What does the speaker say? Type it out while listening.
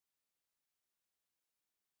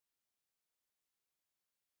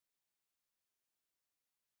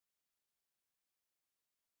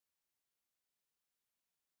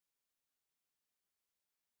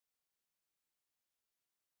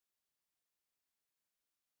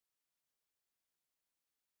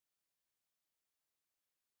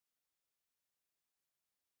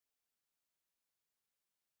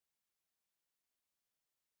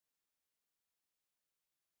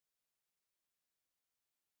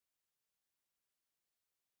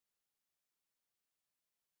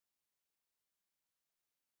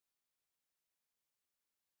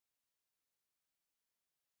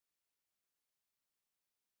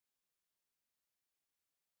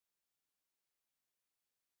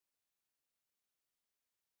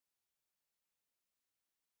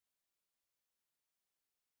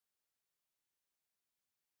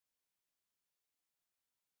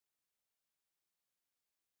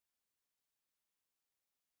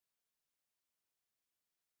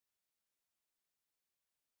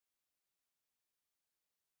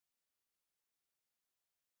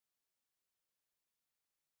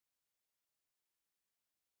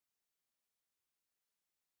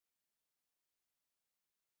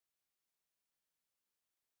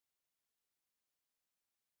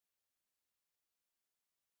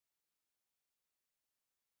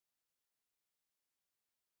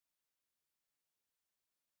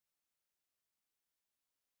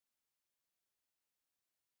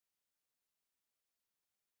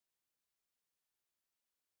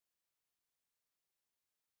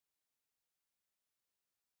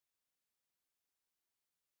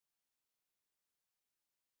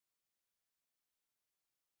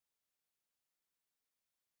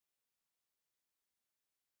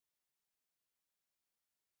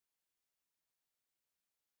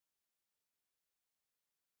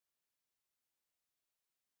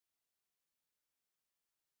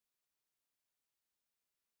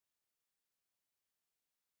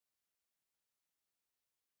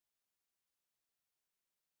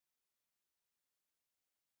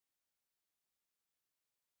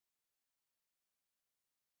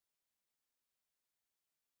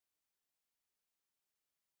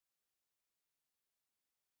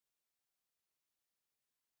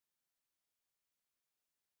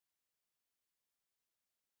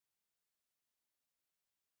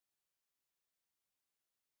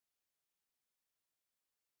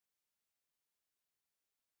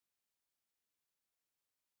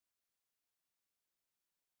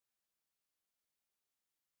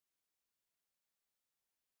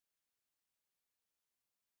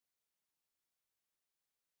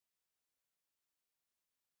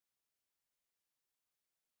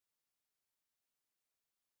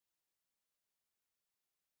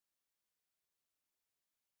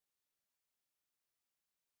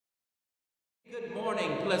Good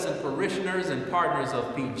morning, pleasant parishioners and partners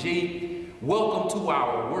of PG. Welcome to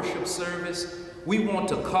our worship service. We want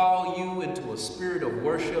to call you into a spirit of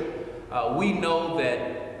worship. We know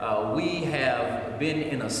that we have been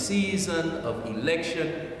in a season of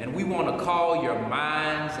election, and we want to call your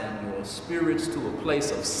minds and your spirits to a place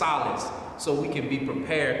of solace so we can be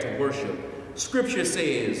prepared to worship. Scripture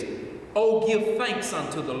says, "Oh, give thanks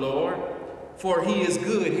unto the Lord, for he is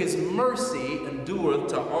good. His mercy endureth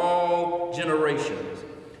to all generations.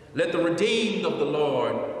 Let the redeemed of the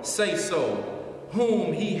Lord say so,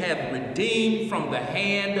 whom he hath redeemed from the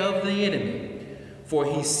hand of the enemy. For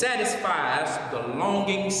he satisfies the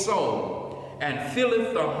longing soul, and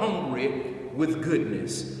filleth the hungry with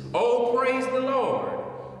goodness. Oh, praise the Lord,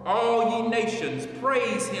 all ye nations,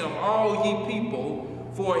 praise him, all ye people,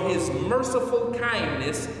 for his merciful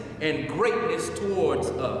kindness and greatness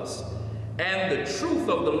towards us. And the truth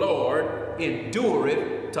of the Lord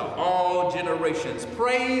endureth to all generations."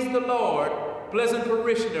 Praise the Lord, pleasant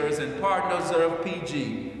parishioners and partners of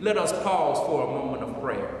PG. Let us pause for a moment of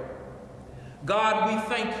prayer. God,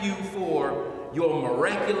 we thank you for your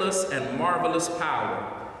miraculous and marvelous power.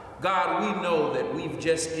 God, we know that we've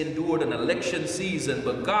just endured an election season,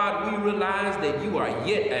 but God, we realize that you are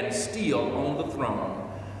yet and still on the throne.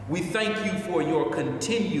 We thank you for your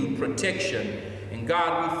continued protection. And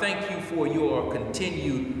God, we thank you for your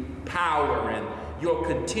continued power and your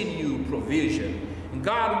continued provision. And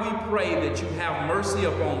God, we pray that you have mercy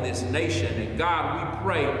upon this nation. And God, we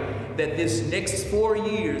pray that this next 4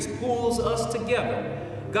 years pulls us together.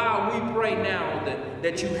 God, we pray now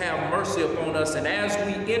that you have mercy upon us. And as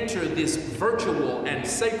we enter this virtual and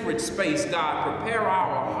sacred space, God, prepare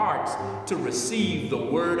our hearts to receive the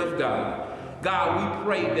word of God. God, we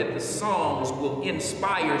pray that the songs will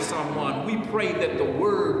inspire someone. We pray that the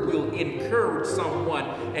word will encourage someone.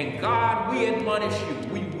 And God, we admonish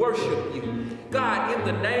you. We worship you. God, in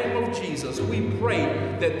the name of Jesus, we pray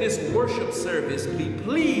that this worship service be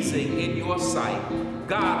pleasing in your sight.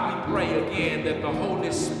 God, we pray again that the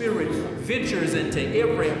Holy Spirit ventures into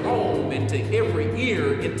every home, into every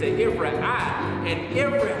ear, into every eye, and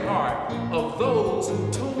every heart of those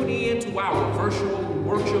who tune in to our virtual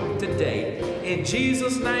worship today. In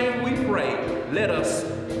Jesus' name we pray. Let us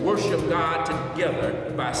worship God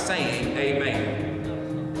together by saying amen.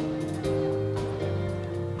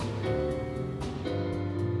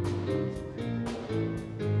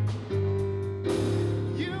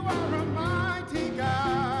 You are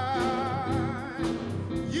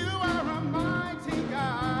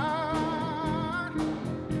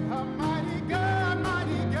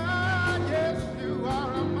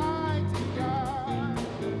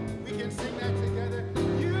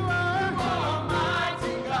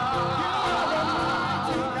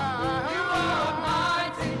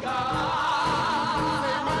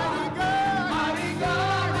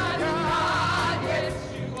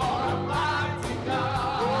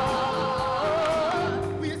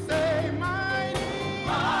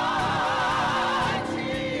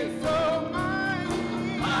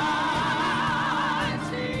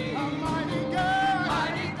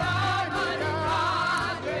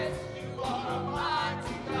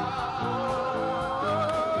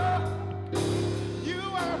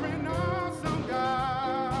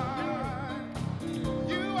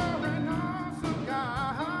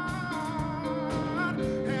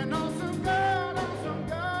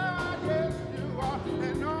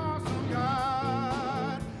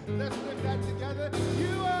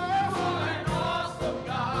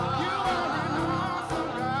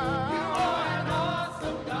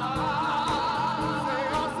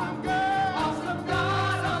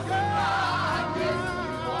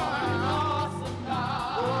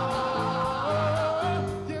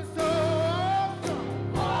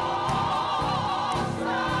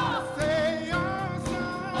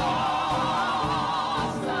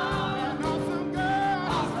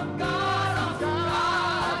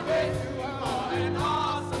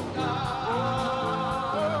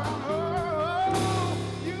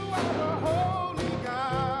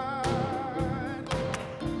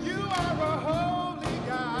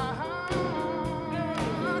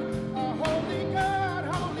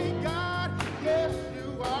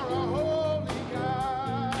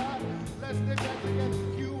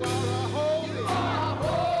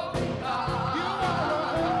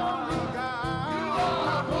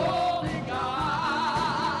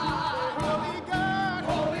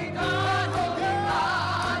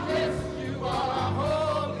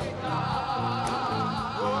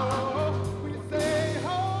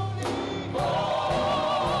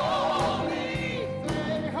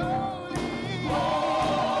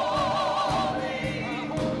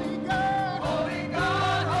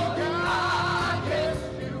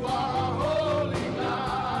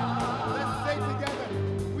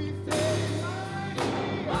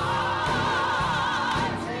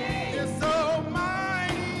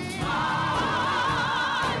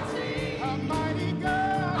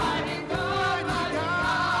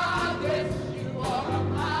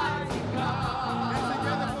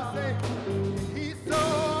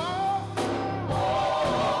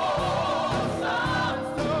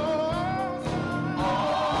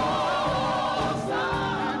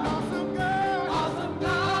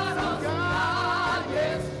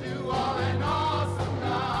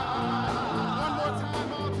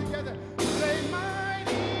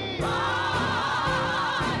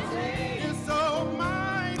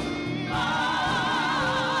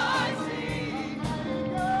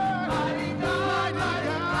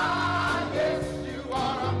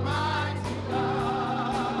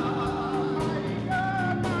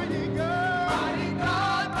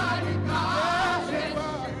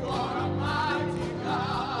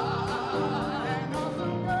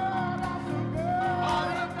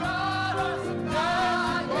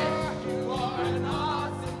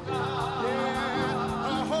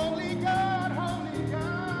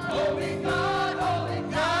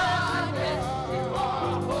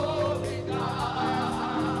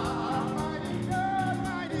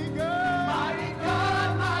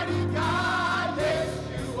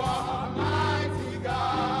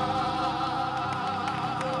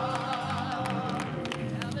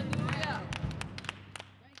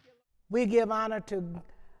We give honor to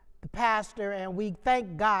the pastor, and we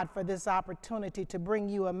thank God for this opportunity to bring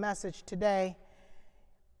you a message today.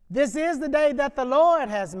 This is the day that the Lord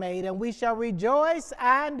has made, and we shall rejoice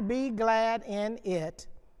and be glad in it.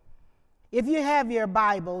 If you have your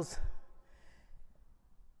Bibles,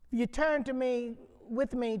 you turn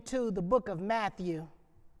with me to the book of Matthew.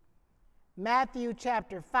 Matthew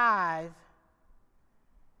chapter 5,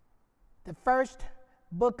 the first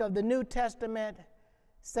book of the New Testament,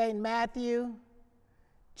 St. Matthew,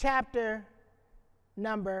 chapter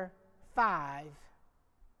number 5.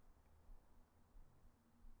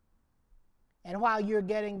 And while you're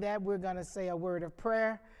getting that, we're going to say a word of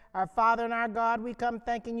prayer. Our Father and our God, we come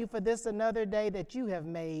thanking you for this another day that you have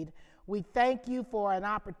made. We thank you for an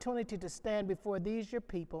opportunity to stand before these your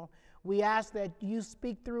people. We ask that you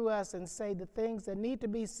speak through us and say the things that need to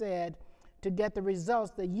be said to get the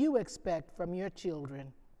results that you expect from your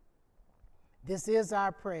children. This is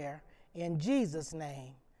our prayer. In Jesus'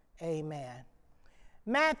 name, amen.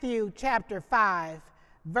 Matthew chapter 5,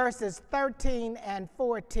 verses 13 and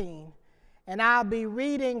 14. And I'll be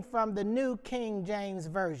reading from the New King James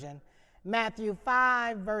Version. Matthew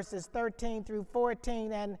 5, verses 13 through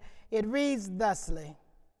 14, and it reads thusly.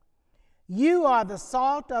 You are the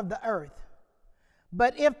salt of the earth,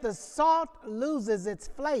 but if the salt loses its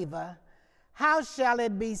flavor, how shall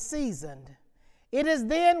it be seasoned? It is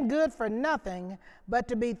then good for nothing but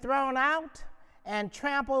to be thrown out and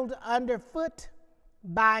trampled underfoot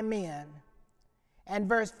by men. And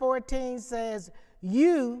verse 14 says,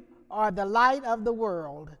 you are the light of the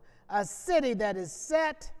world. A city that is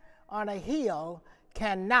set on a hill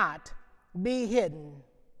cannot be hidden.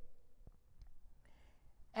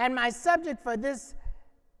 And my subject for this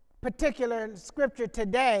particular scripture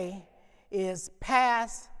today is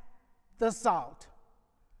pass the salt.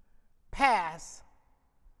 Pass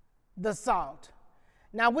the salt.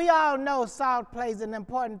 Now, we all know salt plays an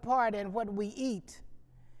important part in what we eat.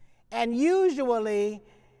 And usually,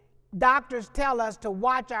 doctors tell us to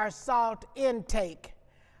watch our salt intake.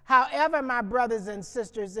 However, my brothers and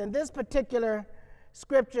sisters, in this particular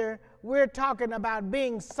scripture, we're talking about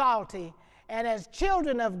being salty. And as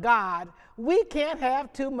children of God, we can't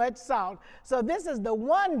have too much salt. So this is the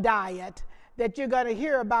one diet that you're going to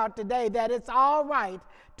hear about today, that it's all right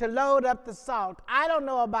to load up the salt. I don't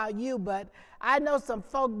know about you, but I know some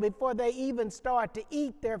folk, before they even start to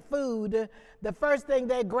eat their food, the first thing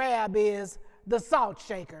they grab is the salt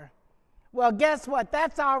shaker. Well, guess what?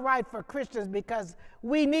 That's all right for Christians, because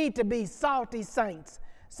we need to be salty saints.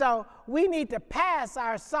 So we need to pass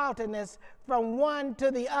our saltiness from one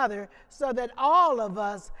to the other so that all of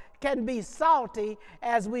us can be salty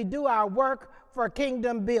as we do our work for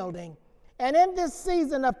kingdom building. And in this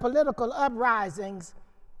season of political uprisings,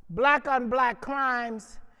 black-on-black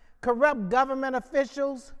crimes, corrupt government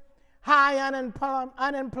officials, high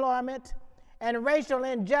unemployment, and racial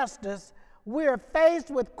injustice, we're faced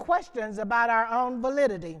with questions about our own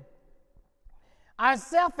validity. Our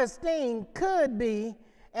self-esteem could be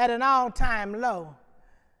at an all-time low.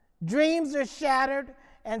 Dreams are shattered,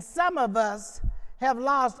 and some of us have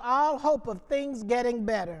lost all hope of things getting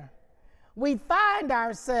better. We find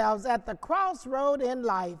ourselves at the crossroad in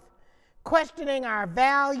life, questioning our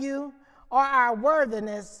value or our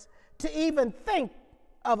worthiness to even think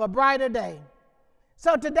of a brighter day.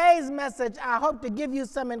 So today's message, I hope to give you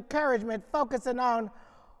some encouragement, focusing on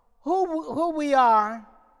who we are,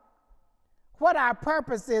 what our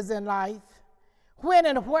purpose is in life, when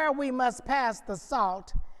and where we must pass the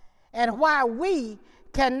salt, and why we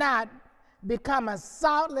cannot become a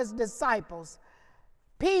saltless disciples.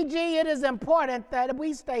 PG, it is important that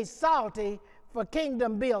we stay salty for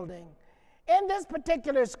kingdom building. In this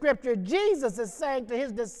particular scripture, Jesus is saying to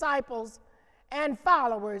his disciples and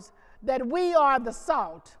followers that we are the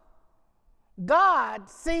salt. God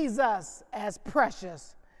sees us as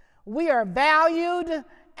precious. We are valued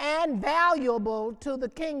and valuable to the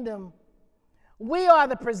kingdom. We are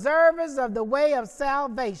the preservers of the way of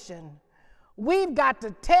salvation. We've got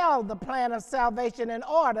to tell the plan of salvation in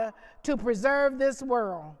order to preserve this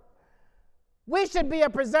world. We should be a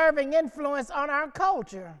preserving influence on our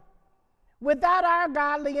culture. Without our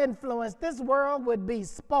godly influence, this world would be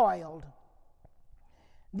spoiled.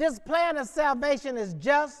 This plan of salvation is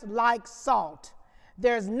just like salt.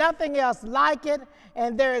 There's nothing else like it,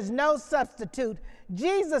 and there is no substitute.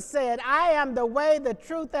 Jesus said, I am the way, the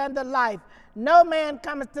truth, and the life. No man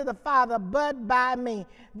cometh to the Father but by me.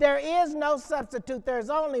 There is no substitute. There's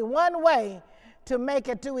only one way to make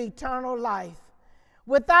it to eternal life.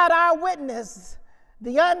 Without our witness,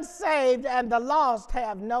 the unsaved and the lost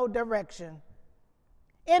have no direction.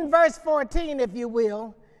 In verse 14, if you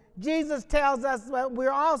will, Jesus tells us that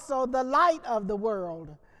we're also the light of the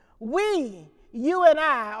world. We, you and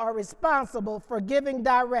I, are responsible for giving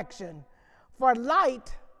direction, for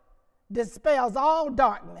light dispels all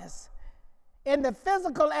darkness. In the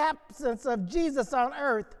physical absence of Jesus on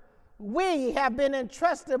earth, we have been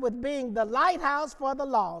entrusted with being the lighthouse for the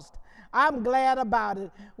lost. I'm glad about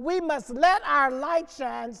it. We must let our light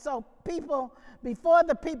shine so people, before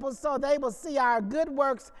the people, so they will see our good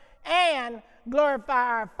works and glorify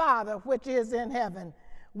our Father which is in heaven.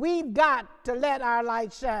 We've got to let our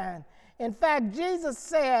light shine. In fact, Jesus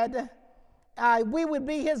said we would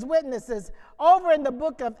be his witnesses. Over in the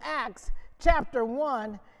book of Acts, chapter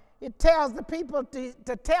 1, it tells the people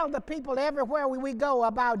to tell the people everywhere we go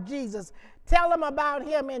about Jesus. Tell them about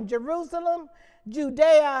him in Jerusalem,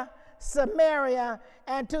 Judea, Samaria,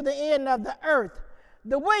 and to the end of the earth.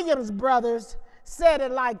 The Williams brothers said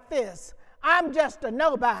it like this: I'm just a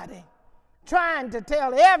nobody trying to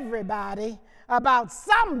tell everybody about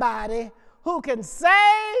somebody who can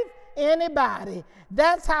save anybody.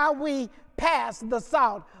 That's how we pass the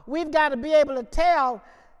salt. We've got to be able to tell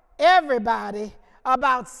everybody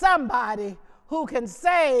about somebody who can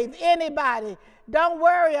save anybody. Don't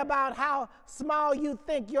worry about how small you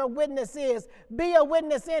think your witness is. Be a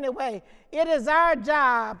witness anyway. It is our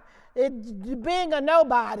job, being a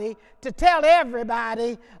nobody, to tell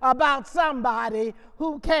everybody about somebody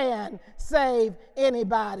who can save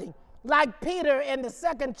anybody. Like Peter in the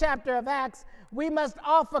 2nd chapter of Acts, we must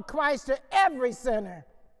offer Christ to every sinner.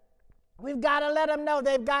 We've got to let them know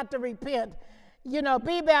they've got to repent. You know,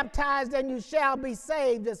 be baptized and you shall be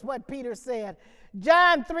saved, is what Peter said.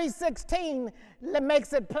 John 3:16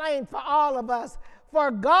 makes it plain for all of us. For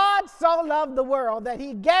God so loved the world that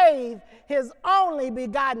he gave his only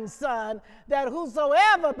begotten Son, that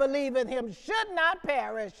whosoever believe in him should not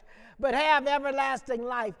perish, but have everlasting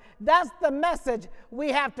life. That's the message we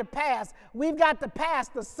have to pass. We've got to pass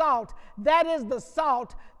the salt. That is the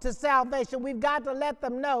salt to salvation. We've got to let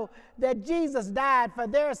them know that Jesus died for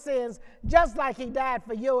their sins just like he died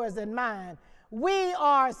for yours and mine. We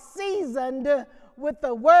are seasoned with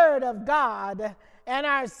the word of God, and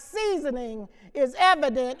our seasoning is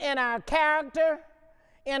evident in our character,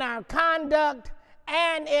 in our conduct,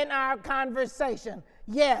 and in our conversation.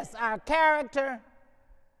 Yes, our character,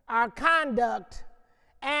 our conduct,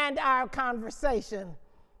 and our conversation.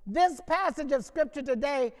 This passage of scripture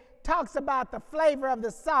today talks about the flavor of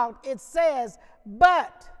the salt. It says,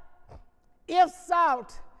 but if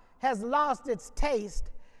salt has lost its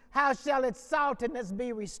taste, how shall its saltiness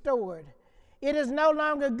be restored? It is no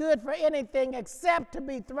longer good for anything except to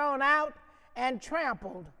be thrown out and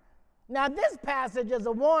trampled. Now, this passage is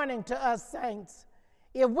a warning to us saints.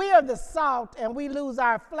 If we are the salt and we lose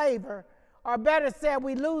our flavor, or better said,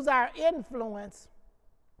 we lose our influence,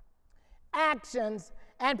 actions,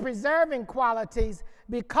 and preserving qualities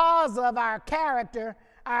because of our character,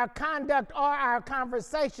 our conduct, or our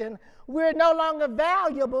conversation, we're no longer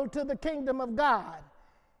valuable to the kingdom of God.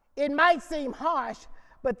 It might seem harsh,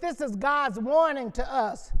 but this is God's warning to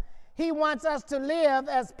us. He wants us to live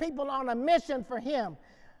as people on a mission for him.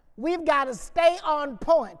 We've got to stay on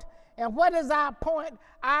point. And what is our point?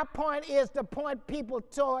 Our point is to point people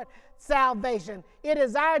toward salvation. It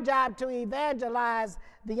is our job to evangelize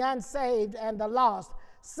the unsaved and the lost.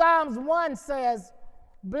 Psalms 1 says,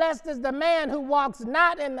 blessed is the man who walks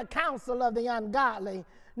not in the counsel of the ungodly,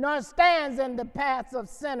 nor stands in the paths of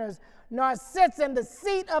sinners, nor sits in the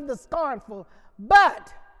seat of the scornful,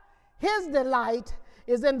 but his delight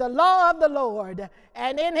is in the law of the Lord,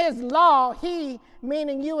 and in his law he,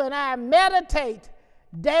 meaning you and I, meditate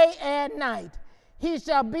day and night. He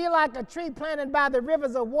shall be like a tree planted by the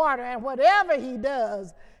rivers of water, and whatever he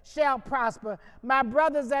does shall prosper. My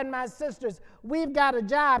brothers and my sisters, we've got a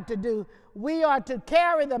job to do. We are to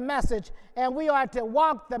carry the message, and we are to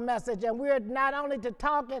walk the message, and we are not only to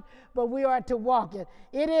talk it, but we are to walk it.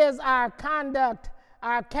 It is our conduct,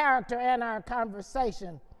 our character, and our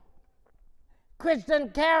conversation. Christian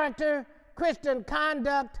character, Christian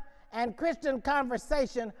conduct, and Christian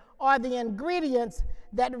conversation are the ingredients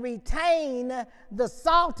that retain the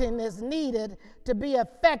saltiness needed to be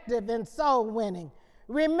effective in soul winning.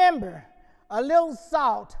 Remember, a little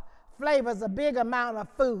salt flavors a big amount of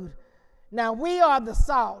food. Now, we are the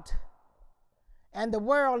salt, and the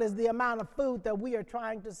world is the amount of food that we are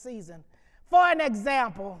trying to season. For an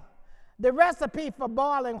example, The recipe for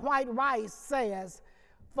boiling white rice says,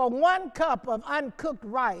 for 1 cup of uncooked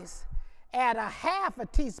rice, add a half a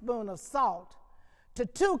teaspoon of salt to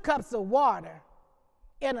 2 cups of water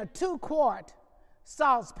in a 2-quart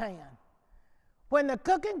saucepan. When the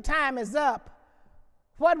cooking time is up,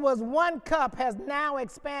 what was 1 cup has now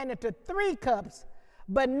expanded to 3 cups,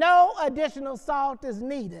 but no additional salt is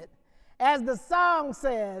needed. As the song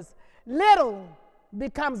says, little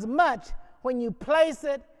becomes much when you place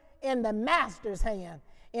it in the master's hand.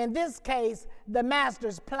 In this case, the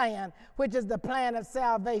master's plan, which is the plan of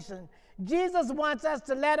salvation. Jesus wants us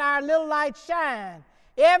to let our little light shine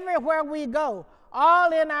everywhere we go,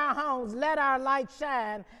 all in our homes. Let our light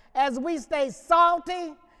shine as we stay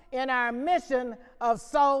salty in our mission of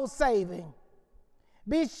soul saving.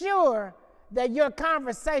 Be sure that your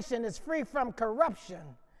conversation is free from corruption.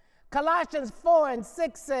 Colossians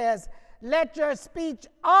 4:6 says, let your speech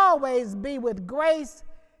always be with grace,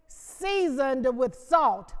 seasoned with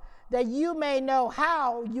salt, that you may know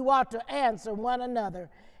how you ought to answer one another.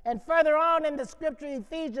 And further on in the scripture,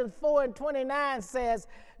 Ephesians 4:29 says,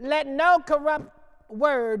 let no corrupt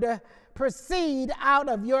word proceed out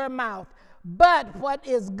of your mouth, but what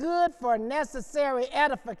is good for necessary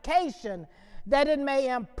edification, that it may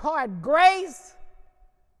impart grace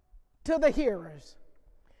to the hearers.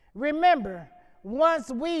 Remember,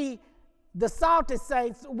 the salty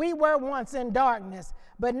saints, we were once in darkness,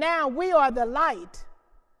 but now we are the light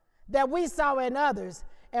that we saw in others,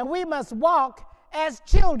 and we must walk as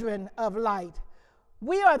children of light.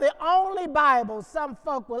 We are the only Bible some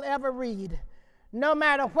folk will ever read. No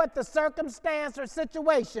matter what the circumstance or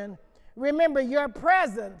situation, remember your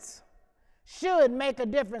presence should make a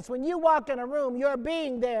difference. When you walk in a room, your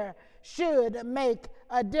being there should make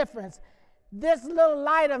a difference. This little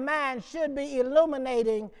light of mine should be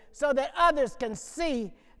illuminating so that others can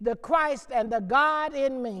see the Christ and the God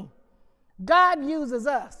in me. God uses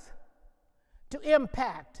us to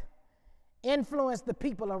impact, influence the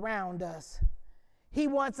people around us. He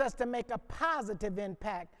wants us to make a positive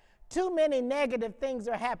impact. Too many negative things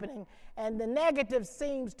are happening, and the negative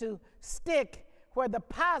seems to stick where the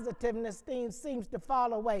positiveness seems to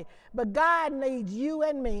fall away. But God needs you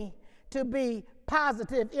and me to be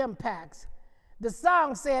positive impacts. The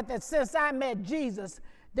song said that since I met Jesus,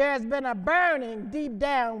 there has been a burning deep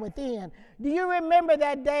down within. Do you remember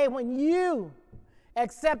that day when you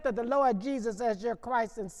accepted the Lord Jesus as your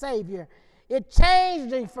Christ and Savior? It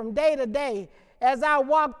changed me from day to day as I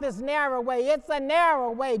walk this narrow way. It's a narrow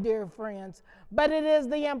way, dear friends, but it is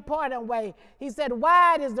the important way. He said,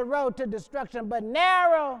 wide is the road to destruction, but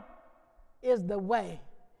narrow is the way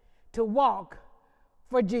to walk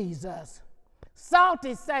for Jesus.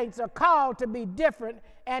 Salty saints are called to be different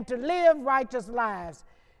and to live righteous lives.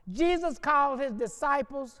 Jesus called his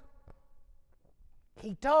disciples.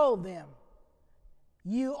 He told them,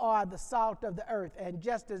 you are the salt of the earth. And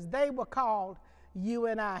just as they were called, you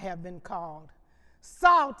and I have been called.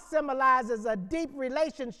 Salt symbolizes a deep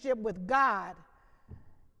relationship with God.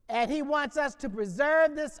 And he wants us to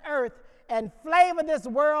preserve this earth and flavor this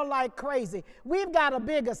world like crazy. We've got a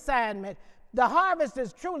big assignment. The harvest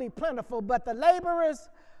is truly plentiful, but the laborers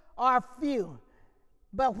are few.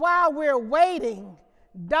 But while we're waiting,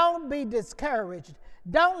 don't be discouraged.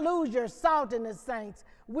 Don't lose your saltiness, saints.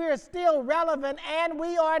 We're still relevant and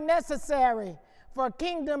we are necessary for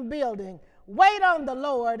kingdom building. Wait on the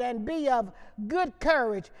Lord and be of good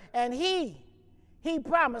courage. And he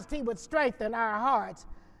promised he would strengthen our hearts.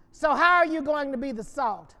 So how are you going to be the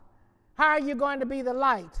salt? How are you going to be the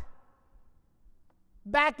light?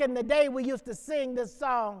 Back in the day, we used to sing this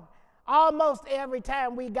song almost every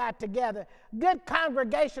time we got together. Good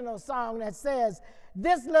congregational song that says,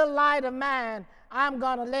 this little light of mine, I'm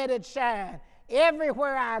going to let it shine.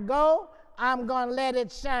 Everywhere I go, I'm going to let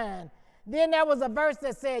it shine. Then there was a verse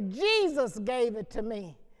that said, Jesus gave it to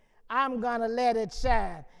me. I'm going to let it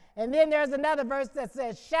shine. And then there's another verse that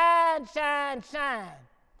says, shine, shine, shine.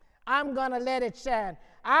 I'm going to let it shine.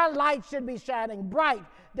 Our light should be shining bright.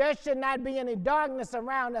 There should not be any darkness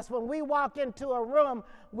around us. When we walk into a room,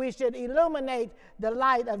 we should illuminate the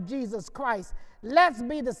light of Jesus Christ. Let's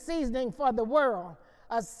be the seasoning for the world,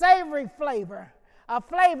 a savory flavor, a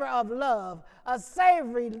flavor of love, a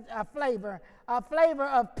savory flavor, a flavor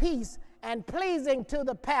of peace and pleasing to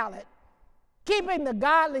the palate. Keeping the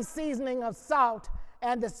godly seasoning of salt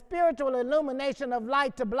and the spiritual illumination of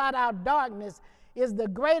light to blot out darkness is the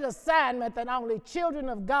great assignment that only children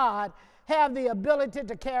of God have the ability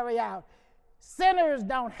to carry out. Sinners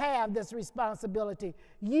don't have this responsibility.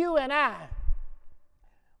 You and I,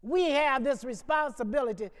 we have this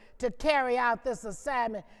responsibility to carry out this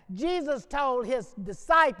assignment. Jesus told his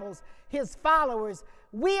disciples, his followers,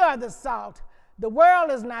 We are the salt. The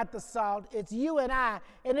world is not the salt. It's you and I.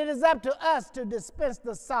 And it is up to us to dispense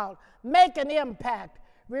the salt. Make an impact.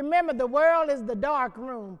 Remember, the world is the dark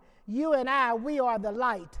room. You and I, we are the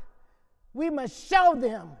light. We must show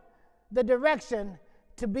them the direction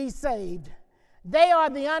to be saved. They are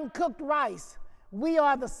the uncooked rice. We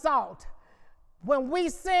are the salt. When we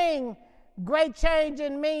sing great change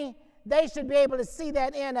in me, they should be able to see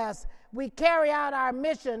that in us. We carry out our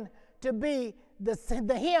mission to be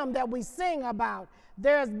the hymn that we sing about.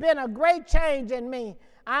 There's been a great change in me.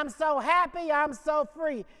 I'm so happy, I'm so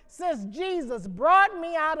free. Since Jesus brought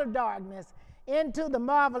me out of darkness into the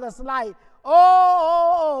marvelous light.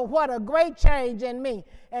 Oh, what a great change in me.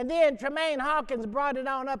 And then Tremaine Hawkins brought it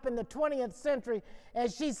on up in the 20th century,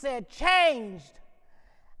 and she said, changed.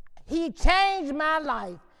 He changed my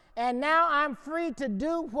life, and now I'm free to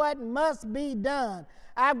do what must be done.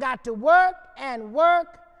 I've got to work and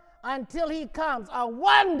work until he comes. A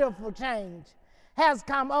wonderful change has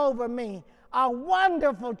come over me. A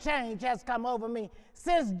wonderful change has come over me.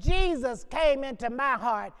 Since Jesus came into my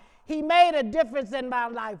heart, he made a difference in my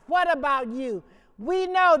life. What about you? We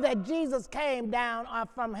know that Jesus came down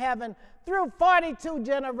from heaven through 42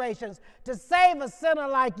 generations to save a sinner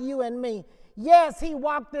like you and me. Yes, he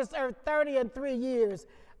walked this earth 33 years.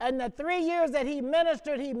 And the 3 years that he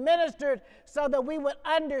ministered so that we would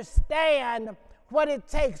understand what it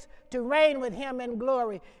takes to reign with him in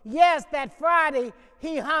glory. Yes, that Friday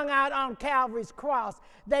he hung out on Calvary's cross.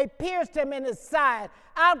 They pierced him in his side.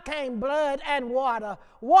 Out came blood and water,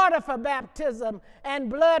 water for baptism and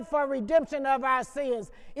blood for redemption of our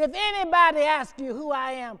sins. If anybody asks you who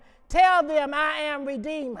I am, tell them I am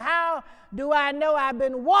redeemed. How do I know? I've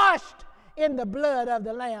been washed in the blood of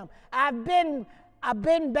the Lamb. I've been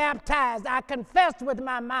baptized. I confessed with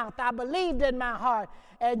my mouth. I believed in my heart.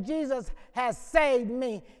 And Jesus has saved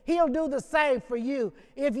me. He'll do the same for you.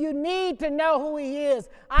 If you need to know who he is,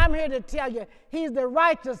 I'm here to tell you, he's the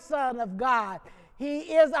righteous Son of God. He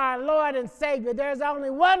is our Lord and Savior. There's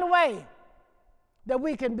only one way that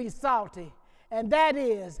we can be salty, and that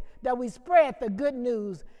is that we spread the good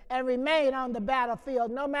news and remain on the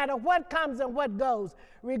battlefield no matter what comes and what goes.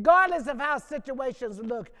 Regardless of how situations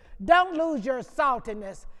look, don't lose your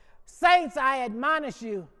saltiness. Saints, I admonish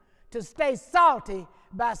you to stay salty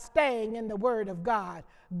by staying in the Word of God.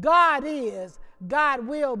 God is, God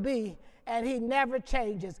will be, and he never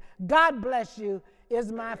changes. God bless you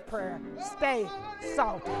is my prayer. Stay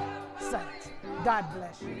salty, saints. God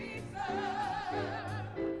bless you.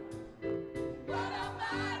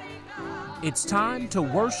 It's time to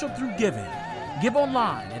worship through giving. Give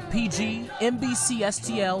online at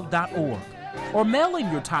pgmbcstl.org or mail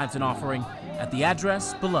in your tithes and offering at the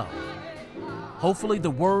address below. Hopefully the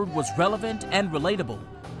word was relevant and relatable.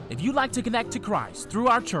 If you'd like to connect to Christ through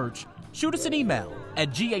our church, shoot us an email at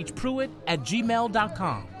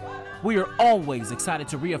ghpruitt@gmail.com. We are always excited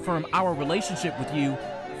to reaffirm our relationship with you.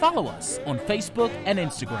 Follow us on Facebook and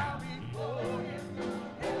Instagram.